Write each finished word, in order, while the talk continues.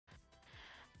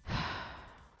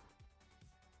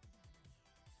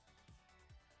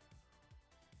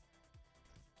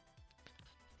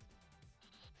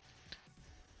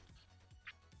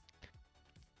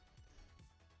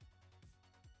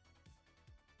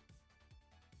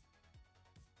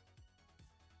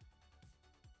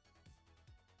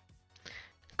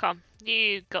Come,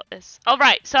 you got this. All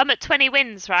right, so I'm at 20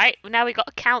 wins, right? Now we got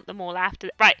to count them all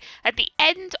after. Right, at the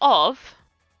end of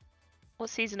what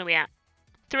season are we at?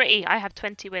 3. I have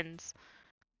 20 wins.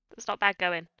 That's not bad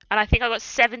going. And I think I got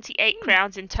 78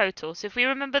 crowns in total. So if we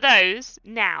remember those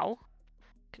now,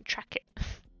 we can track it.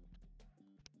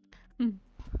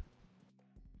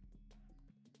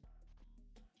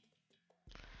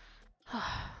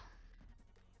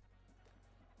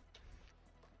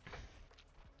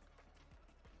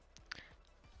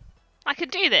 I can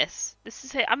do this. This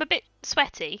is it. I'm a bit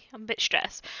sweaty. I'm a bit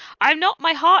stressed. I'm not.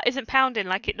 My heart isn't pounding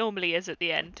like it normally is at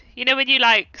the end. You know when you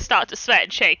like start to sweat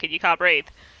and shake and you can't breathe.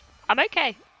 I'm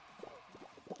okay.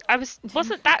 I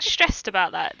wasn't that stressed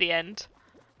about that at the end.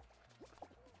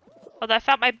 Although I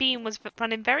felt my beam was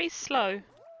running very slow.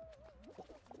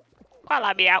 Quite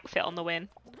like my outfit on the win.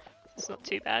 It's not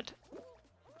too bad.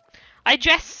 I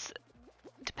dress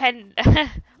depend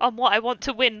on what I want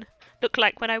to look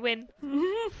like when I win.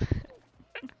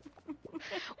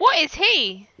 What is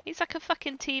he? He's like a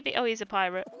fucking TV. Oh, he's a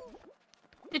pirate.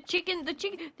 The chicken's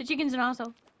an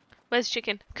arsehole. Where's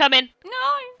chicken? Come in.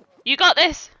 No. You got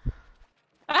this.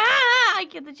 Ah! I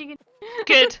get the chicken.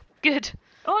 Good, good.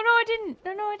 Oh no, I didn't.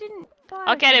 No, I didn't. God,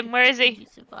 I'll get him. Where is he? He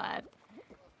survived.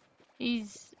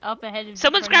 He's up ahead of.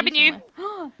 Someone's grabbing you.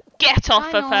 Get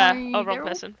off of her. Oh, wrong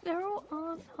person. They're all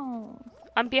assholes.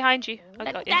 I'm behind you.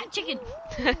 I got you. That chicken.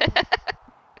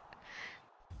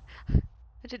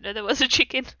 I didn't know there was a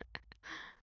chicken.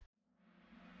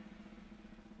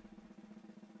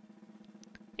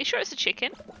 You sure it's a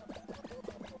chicken?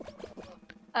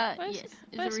 Yes.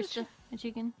 Is a rooster a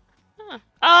chicken? Huh.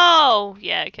 Oh,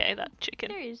 yeah, okay, that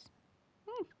chicken. There is.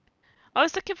 I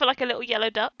was looking for like a little yellow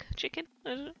duck chicken.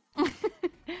 No,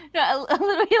 a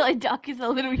little yellow duck is a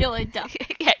little yellow duck.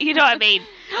 Yeah, you know what I mean.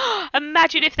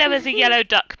 Imagine if there was a yellow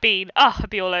duck bean. Oh, I'd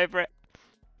be all over it.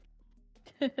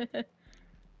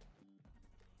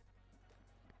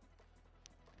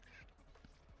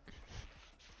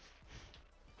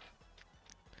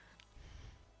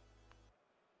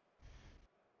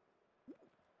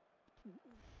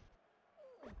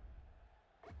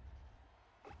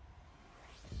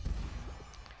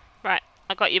 Right,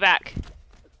 I got you back.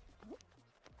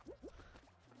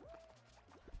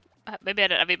 Maybe I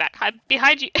don't have you back. I'm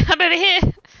behind you. I'm over here.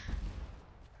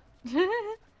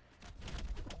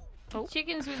 Oh.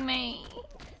 Chicken's with me.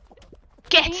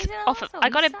 Get off of. I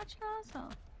got him. Such an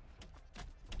asshole.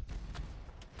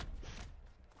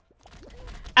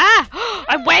 Ah!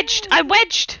 I'm wedged. I'm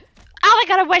wedged. Oh my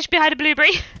god, I'm wedged behind a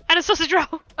blueberry and a sausage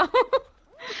roll.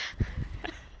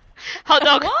 Hot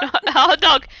dog. Hot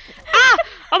dog. Ah!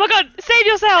 Oh my god, save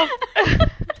yourself.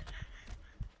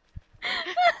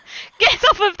 Get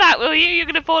off of that, will you? You're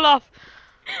gonna fall off.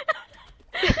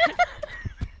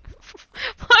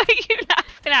 What are you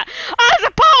laughing at? Oh, there's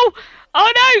a pole!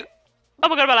 Oh no! Oh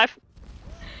my god, I'm alive.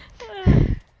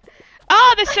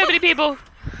 Oh, there's so many people.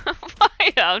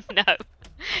 Why? Oh no.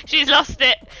 She's lost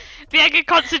it. Bianca,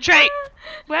 concentrate.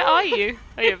 Where are you?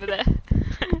 Are you over there?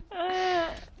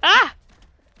 Ah!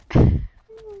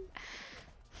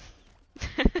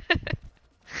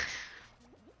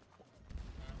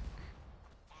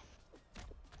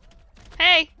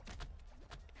 Hey!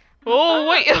 Oh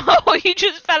wait! Oh, you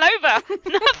just fell over.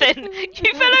 Nothing.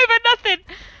 You fell over nothing.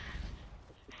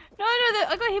 No,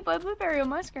 I got hit by a blueberry on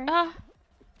my screen.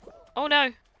 Oh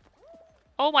no!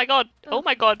 Oh my god! Oh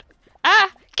my god! Ah!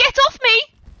 Get off me!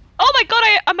 Oh my god!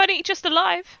 I'm only just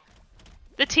alive.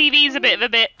 The TV's a bit of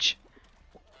a bitch.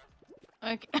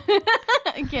 Okay.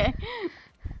 Okay.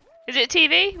 Is it a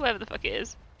TV? Whatever the fuck it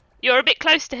is. You're a bit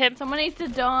close to him. Someone needs to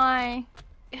die.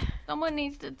 Someone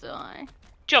needs to die.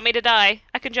 Do you want me to die?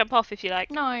 I can jump off if you like.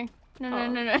 No. No,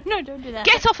 don't do that.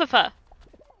 Get off of her!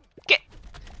 Get...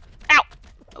 Ow!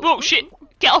 Oh shit!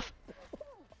 Get off!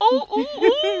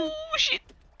 Oh shit!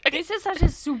 Okay. This is such a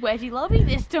sweaty lobby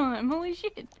this time. Holy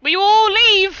shit. Will you all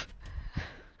leave?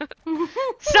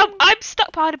 I'm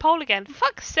stuck behind a pole again. For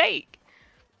fuck's sake.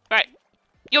 Right.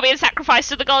 You're being sacrificed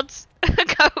to the gods.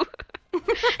 Go.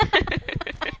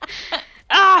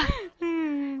 Ah!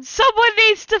 Someone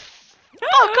needs to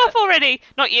fuck off already.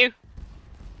 Not you.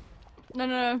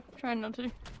 No. Trying not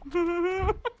to.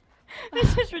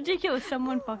 This is ridiculous.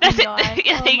 Someone fucking died.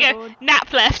 Yeah, there you go. God.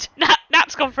 Nap left.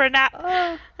 Nap's gone for a nap.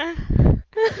 What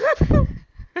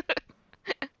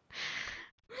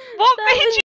made you